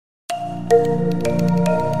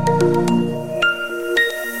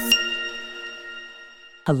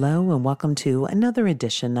Hello and welcome to another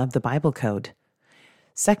edition of the Bible Code.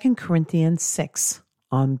 2 Corinthians 6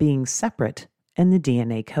 on being separate and the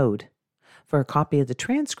DNA code. For a copy of the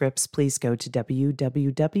transcripts, please go to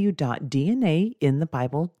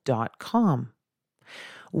www.dnainthebible.com.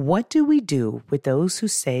 What do we do with those who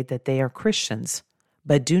say that they are Christians,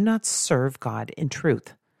 but do not serve God in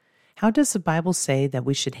truth? How does the Bible say that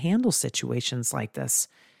we should handle situations like this?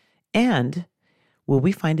 And will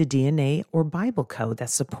we find a DNA or Bible code that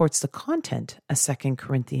supports the content of 2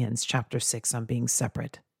 Corinthians chapter 6 on being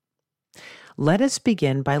separate? Let us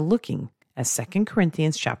begin by looking at 2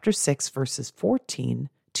 Corinthians chapter 6 verses 14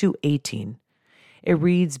 to 18. It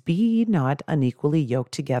reads, "Be ye not unequally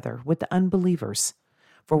yoked together with the unbelievers.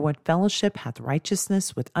 For what fellowship hath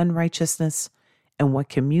righteousness with unrighteousness? And what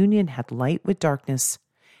communion hath light with darkness?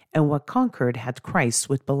 And what concord hath Christ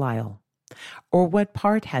with Belial? Or what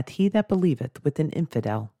part hath he that believeth with an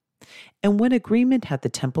infidel? And what agreement hath the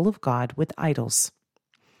temple of God with idols?"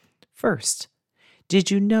 First,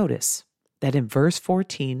 did you notice that in verse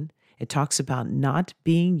 14, it talks about not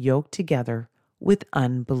being yoked together with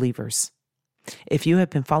unbelievers? If you have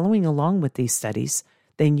been following along with these studies,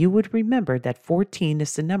 then you would remember that 14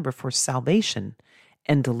 is the number for salvation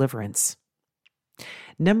and deliverance.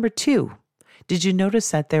 Number 2, did you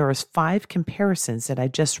notice that there are 5 comparisons that I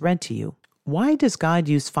just read to you? Why does God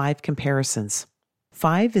use 5 comparisons?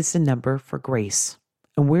 5 is the number for grace,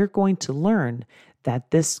 and we're going to learn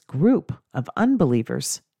that this group of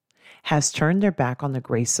unbelievers has turned their back on the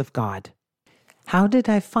grace of God. How did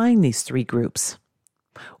I find these 3 groups?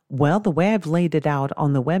 Well, the way I've laid it out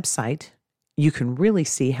on the website, you can really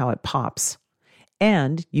see how it pops,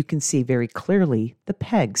 and you can see very clearly the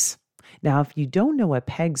pegs. Now, if you don't know what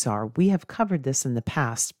pegs are, we have covered this in the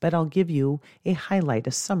past, but I'll give you a highlight,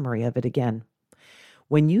 a summary of it again.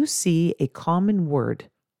 When you see a common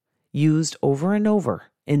word used over and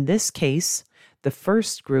over, in this case, the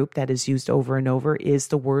first group that is used over and over is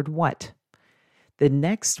the word what. The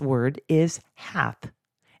next word is hath,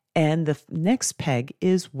 and the next peg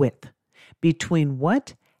is with. Between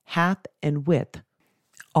what, hath, and with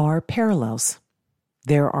are parallels.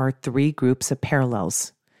 There are 3 groups of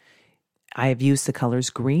parallels. I have used the colors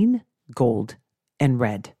green, gold, and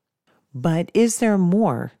red. But is there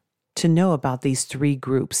more to know about these 3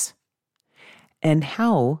 groups? And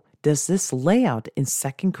how does this lay out in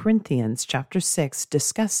 2 Corinthians chapter 6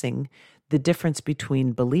 discussing the difference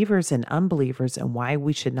between believers and unbelievers and why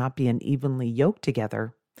we should not be unevenly yoked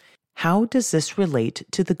together? How does this relate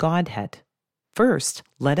to the Godhead? First,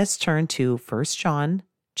 let us turn to 1 John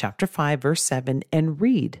chapter 5 verse 7 and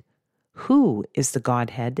read who is the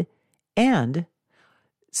Godhead, and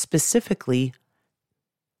specifically,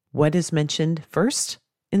 what is mentioned first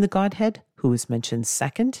in the Godhead, who is mentioned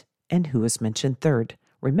second, and who is mentioned third.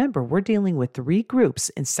 Remember, we're dealing with 3 groups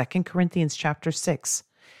in 2 Corinthians chapter 6.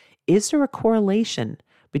 Is there a correlation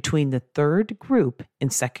between the third group in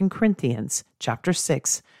 2 Corinthians chapter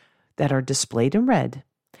 6 that are displayed in red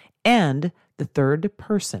and the third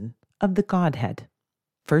person of the Godhead?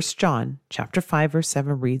 1 John chapter 5 verse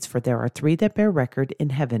 7 reads, "For there are 3 that bear record in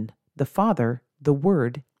heaven, the Father, the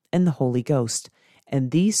Word, and the Holy Ghost,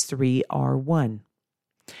 and these 3 are one."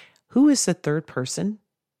 Who is the third person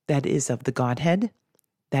that is of the Godhead?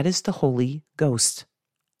 That is the Holy Ghost.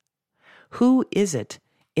 Who is it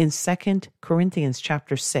in 2 Corinthians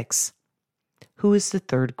chapter 6? Who is the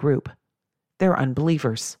third group? They're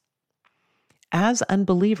unbelievers. As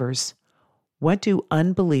unbelievers, what do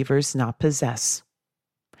unbelievers not possess?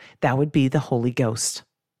 That would be the Holy Ghost.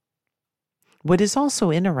 What is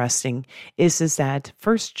also interesting is that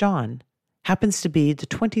 1 John happens to be the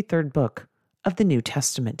 23rd book of the New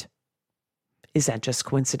Testament. Is that just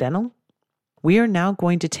coincidental? We are now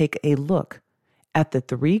going to take a look at the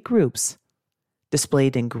 3 groups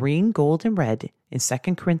displayed in green, gold, and red in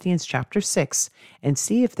 2 Corinthians chapter 6 and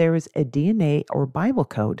see if there is a DNA or Bible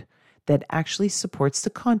code that actually supports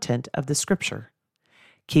the content of the scripture.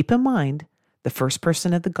 Keep in mind, the first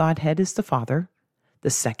person of the Godhead is the Father,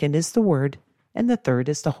 the second is the Word, and the third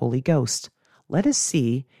is the Holy Ghost. Let us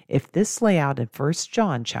see if this layout in 1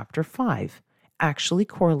 John chapter 5 actually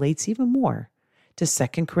correlates even more to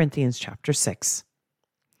 2 Corinthians chapter 6.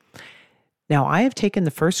 Now, I have taken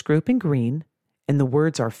the first group in green, and the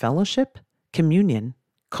words are fellowship, communion,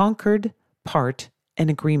 concord, part, and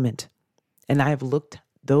agreement. And I have looked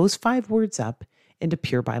those 5 words up into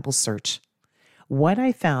Pure Bible Search. What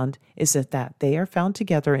I found is that they are found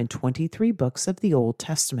together in 23 books of the Old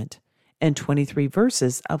Testament and 23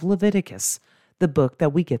 verses of Leviticus, the book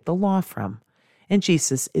that we get the law from, and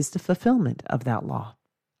Jesus is the fulfillment of that law.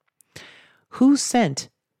 Who sent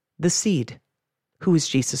the seed? Who is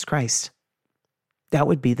Jesus Christ? That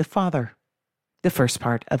would be the Father, the first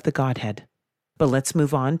part of the Godhead. But let's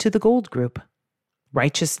move on to the gold group.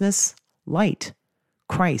 Righteousness, light,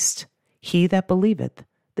 Christ, he that believeth,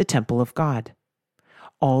 the temple of God.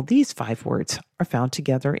 All these 5 words are found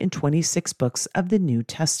together in 26 books of the New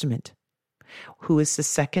Testament. Who is the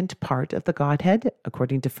second part of the Godhead,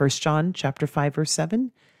 according to 1 John chapter 5, verse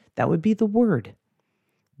 7? That would be the Word.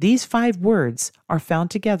 These 5 words are found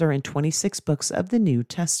together in 26 books of the New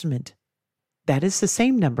Testament. That is the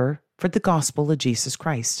same number for the gospel of Jesus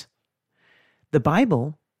Christ. The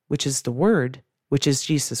Bible, which is the Word, which is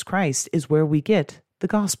Jesus Christ, is where we get the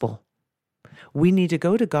gospel. We need to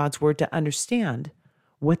go to God's Word to understand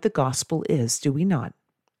what the gospel is, do we not?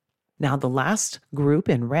 Now, the last group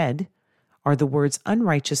in red are the words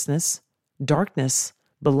unrighteousness, darkness,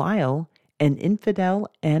 Belial, and infidel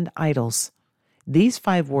and idols. These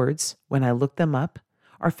 5 words, when I look them up,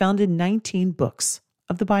 are found in 19 books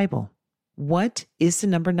of the Bible. What is the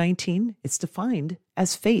number 19? It's defined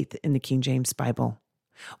as faith in the King James Bible.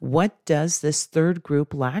 What does this third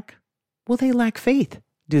group lack? Well, they lack faith,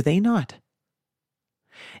 do they not?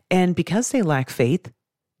 And because they lack faith,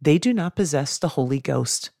 they do not possess the Holy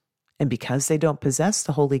Ghost. And because they don't possess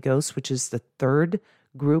the Holy Ghost, which is the third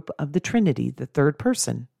group of the Trinity, the third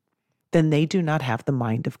person, then they do not have the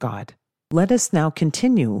mind of God. Let us now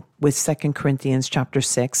continue with 2 Corinthians chapter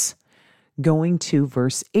 6, going to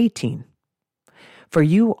verse 18. For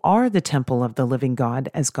you are the temple of the living God,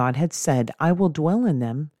 as God had said, I will dwell in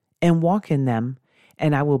them and walk in them,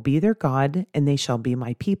 and I will be their God, and they shall be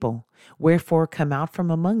my people. Wherefore come out from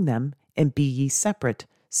among them, and be ye separate,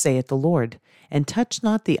 saith the Lord, and touch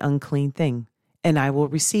not the unclean thing, and I will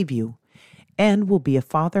receive you, and will be a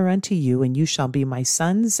father unto you, and you shall be my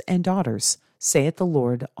sons and daughters, saith the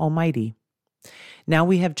Lord Almighty. Now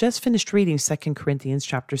we have just finished reading 2 Corinthians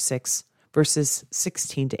chapter 6, verses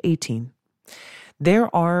 16 to 18.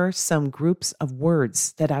 There are some groups of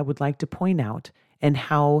words that I would like to point out and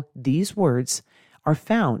how these words are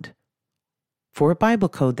found for a Bible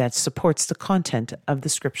code that supports the content of the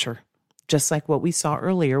scripture, just like what we saw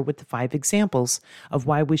earlier with the 5 examples of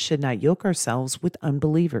why we should not yoke ourselves with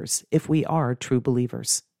unbelievers if we are true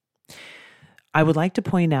believers. I would like to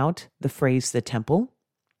point out the phrase the temple,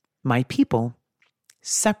 my people,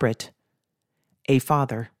 separate, a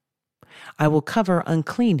father. I will cover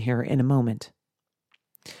unclean here in a moment.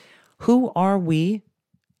 Who are we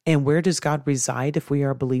and where does God reside if we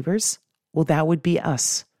are believers? Well, that would be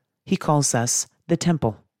us. He calls us the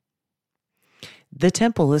temple. The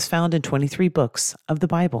temple is found in 23 books of the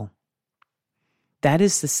Bible. That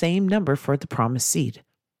is the same number for the promised seed.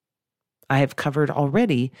 I have covered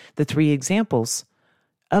already the 3 examples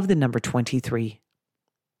of the number 23.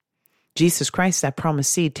 Jesus Christ, that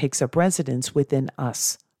promised seed, takes up residence within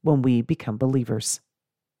us when we become believers.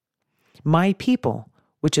 My people,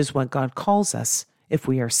 which is what God calls us if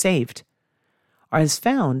we are saved, is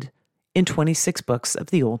found in 26 books of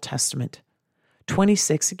the Old Testament.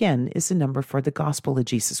 26, again, is the number for the gospel of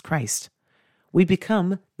Jesus Christ. We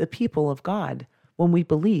become the people of God when we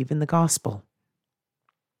believe in the gospel.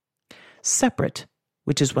 Separate,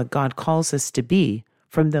 which is what God calls us to be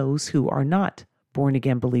from those who are not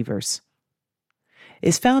born-again believers,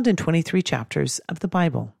 is found in 23 chapters of the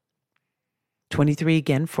Bible. 23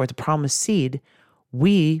 again for the promised seed.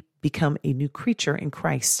 We become a new creature in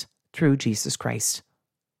Christ through Jesus Christ,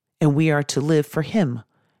 and we are to live for Him,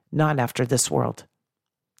 not after this world,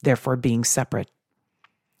 therefore being separate.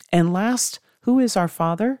 And last, who is our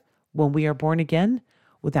Father when we are born again?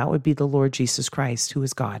 Well, that would be the Lord Jesus Christ, who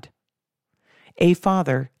is God. A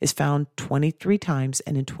father is found 23 times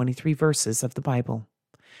and in 23 verses of the Bible.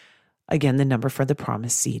 Again, the number for the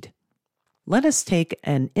promised seed. Let us take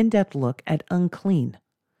an in-depth look at unclean.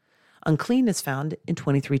 Unclean is found in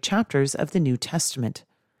 23 chapters of the New Testament.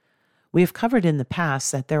 We have covered in the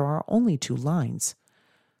past that there are only 2 lines,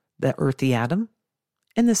 the earthy Adam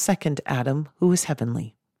and the second Adam who is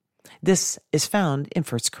heavenly. This is found in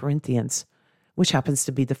 1 Corinthians, which happens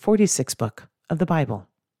to be the 46th book of the Bible.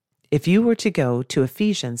 If you were to go to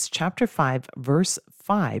Ephesians chapter 5, verse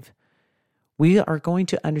 5, we are going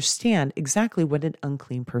to understand exactly what an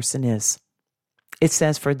unclean person is. It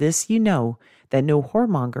says, for this ye know, that no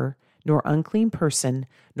whoremonger, nor unclean person,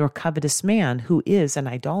 nor covetous man who is an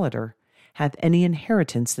idolater, hath any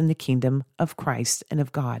inheritance in the kingdom of Christ and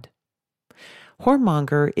of God.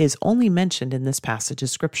 Whoremonger is only mentioned in this passage of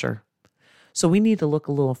Scripture. So we need to look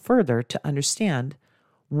a little further to understand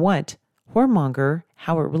what whoremonger,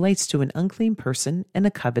 how it relates to an unclean person and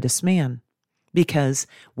a covetous man. Because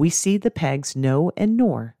we see the pegs no and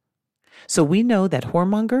nor. So we know that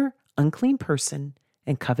whoremonger, unclean person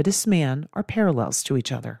and covetous man are parallels to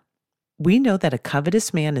each other. We know that a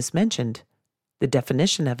covetous man is mentioned, the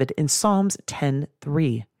definition of it, in Psalms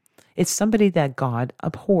 10:3. It's somebody that God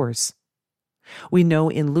abhors. We know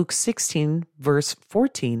in Luke 16, verse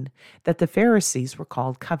 14, that the Pharisees were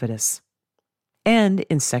called covetous. And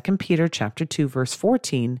in 2 Peter chapter 2, verse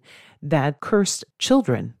 14, that cursed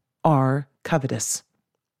children are covetous.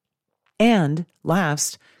 And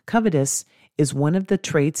last, covetous is one of the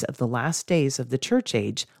traits of the last days of the church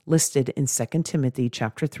age listed in 2 Timothy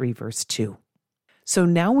chapter 3, verse 2. So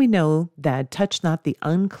now we know that touch not the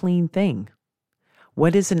unclean thing.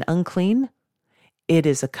 What is an unclean? It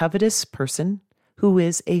is a covetous person who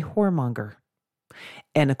is a whoremonger.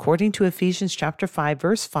 And according to Ephesians chapter 5,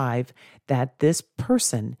 verse 5, that this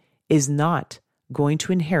person is not going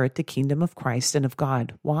to inherit the kingdom of Christ and of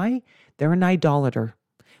God. Why? They're an idolater.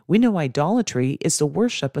 We know idolatry is the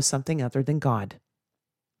worship of something other than God.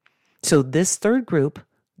 So this third group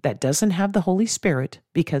that doesn't have the Holy Spirit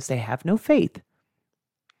because they have no faith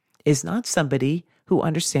is not somebody who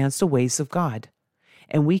understands the ways of God.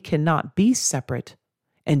 And we cannot be separate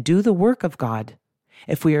and do the work of God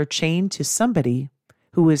if we are chained to somebody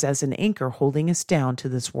who is as an anchor holding us down to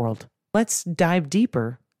this world. Let's dive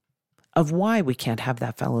deeper of why we can't have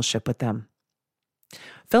that fellowship with them.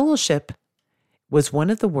 Fellowship was one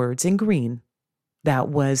of the words in green that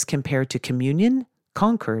was compared to communion,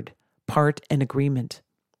 concord, part, and agreement.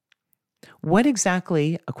 What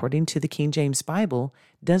exactly, according to the King James Bible,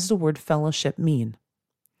 does the word fellowship mean?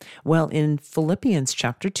 Well, in Philippians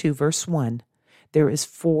chapter 2, verse 1, there is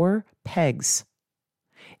 4 pegs.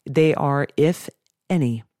 They are if,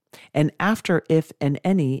 any. And after if and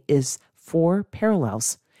any is 4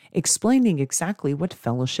 parallels, explaining exactly what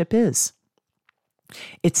fellowship is.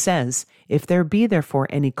 It says, if there be therefore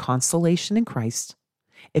any consolation in Christ,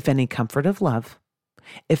 if any comfort of love,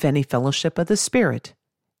 if any fellowship of the Spirit,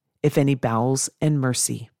 if any bowels and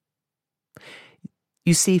mercy.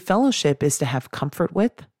 You see, fellowship is to have comfort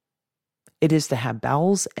with. It is to have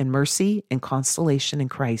bowels and mercy and consolation in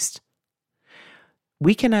Christ.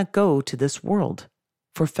 We cannot go to this world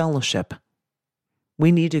for fellowship.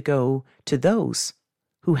 We need to go to those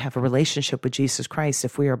who have a relationship with Jesus Christ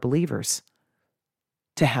if we are believers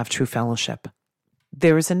to have true fellowship.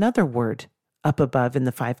 There is another word up above in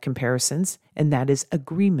the 5 comparisons, and that is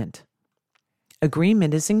agreement.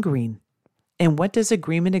 Agreement is in green. And what does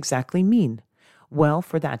agreement exactly mean? Well,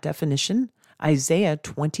 for that definition, Isaiah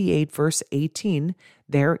 28, verse 18,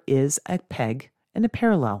 there is a peg and a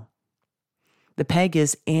parallel. The peg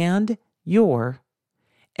is and your,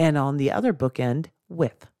 and on the other bookend,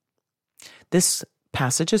 with. This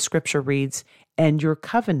passage of Scripture reads, and your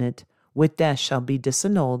covenant with death shall be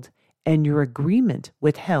disannulled, and your agreement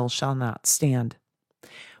with hell shall not stand.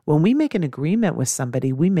 When we make an agreement with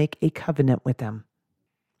somebody, we make a covenant with them.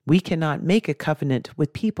 We cannot make a covenant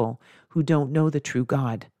with people who don't know the true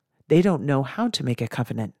God. They don't know how to make a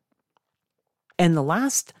covenant. And the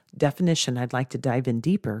last definition I'd like to dive in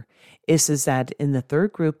deeper is that in the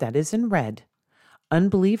third group that is in red,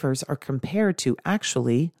 unbelievers are compared to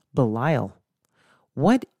actually Belial.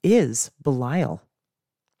 What is Belial?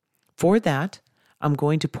 For that, I'm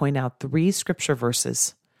going to point out 3 scripture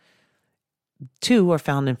verses. 2 are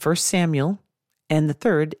found in 1 Samuel, and the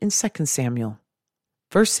third in 2 Samuel.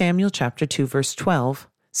 1 Samuel chapter 2, verse 12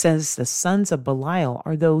 says the sons of Belial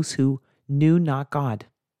are those who knew not God.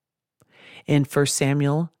 In 1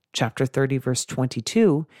 Samuel chapter 30, verse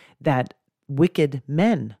 22, that wicked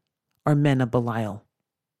men are men of Belial.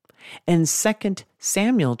 In 2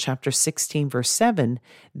 Samuel chapter 16, verse 7,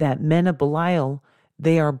 that men of Belial,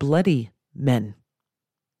 they are bloody men.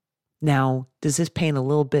 Now, does this paint a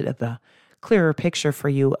little bit of a clearer picture for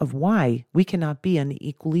you of why we cannot be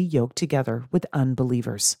unequally yoked together with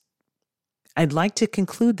unbelievers? I'd like to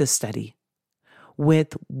conclude this study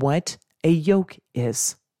with what a yoke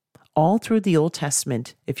is. All through the Old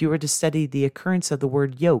Testament, if you were to study the occurrence of the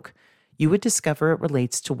word yoke, you would discover it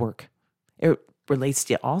relates to work. It relates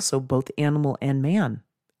to also both animal and man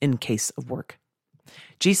in case of work.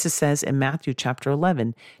 Jesus says in Matthew chapter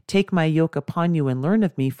 11, take my yoke upon you and learn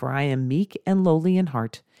of me, for I am meek and lowly in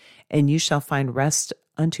heart, and you shall find rest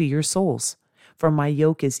unto your souls. For my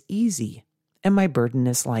yoke is easy and my burden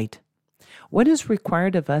is light. What is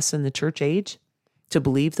required of us in the church age? To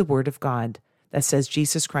believe the word of God that says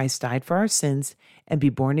Jesus Christ died for our sins and be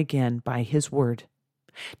born again by his word.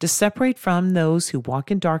 To separate from those who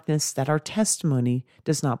walk in darkness, that our testimony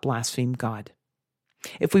does not blaspheme God.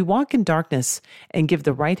 If we walk in darkness and give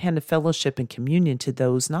the right hand of fellowship and communion to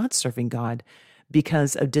those not serving God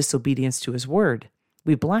because of disobedience to his word,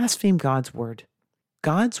 we blaspheme God's word.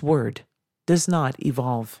 God's word does not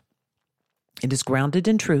evolve. It is grounded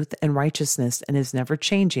in truth and righteousness and is never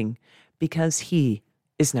changing because He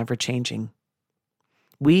is never changing.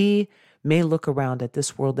 We may look around at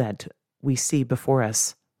this world that we see before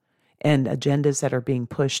us and agendas that are being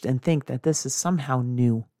pushed and think that this is somehow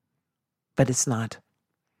new, but it's not.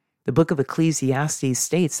 The book of Ecclesiastes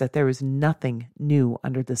states that there is nothing new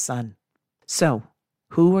under the sun. So,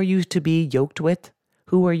 who are you to be yoked with?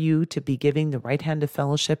 Who are you to be giving the right hand of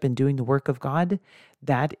fellowship and doing the work of God?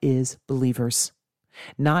 That is believers,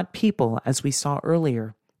 not people, as we saw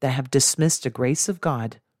earlier, that have dismissed the grace of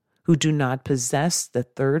God, who do not possess the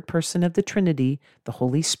third person of the Trinity, the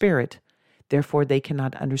Holy Spirit. Therefore, they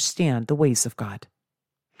cannot understand the ways of God.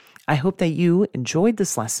 I hope that you enjoyed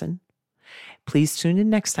this lesson. Please tune in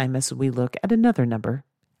next time as we look at another number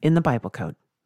in the Bible Code.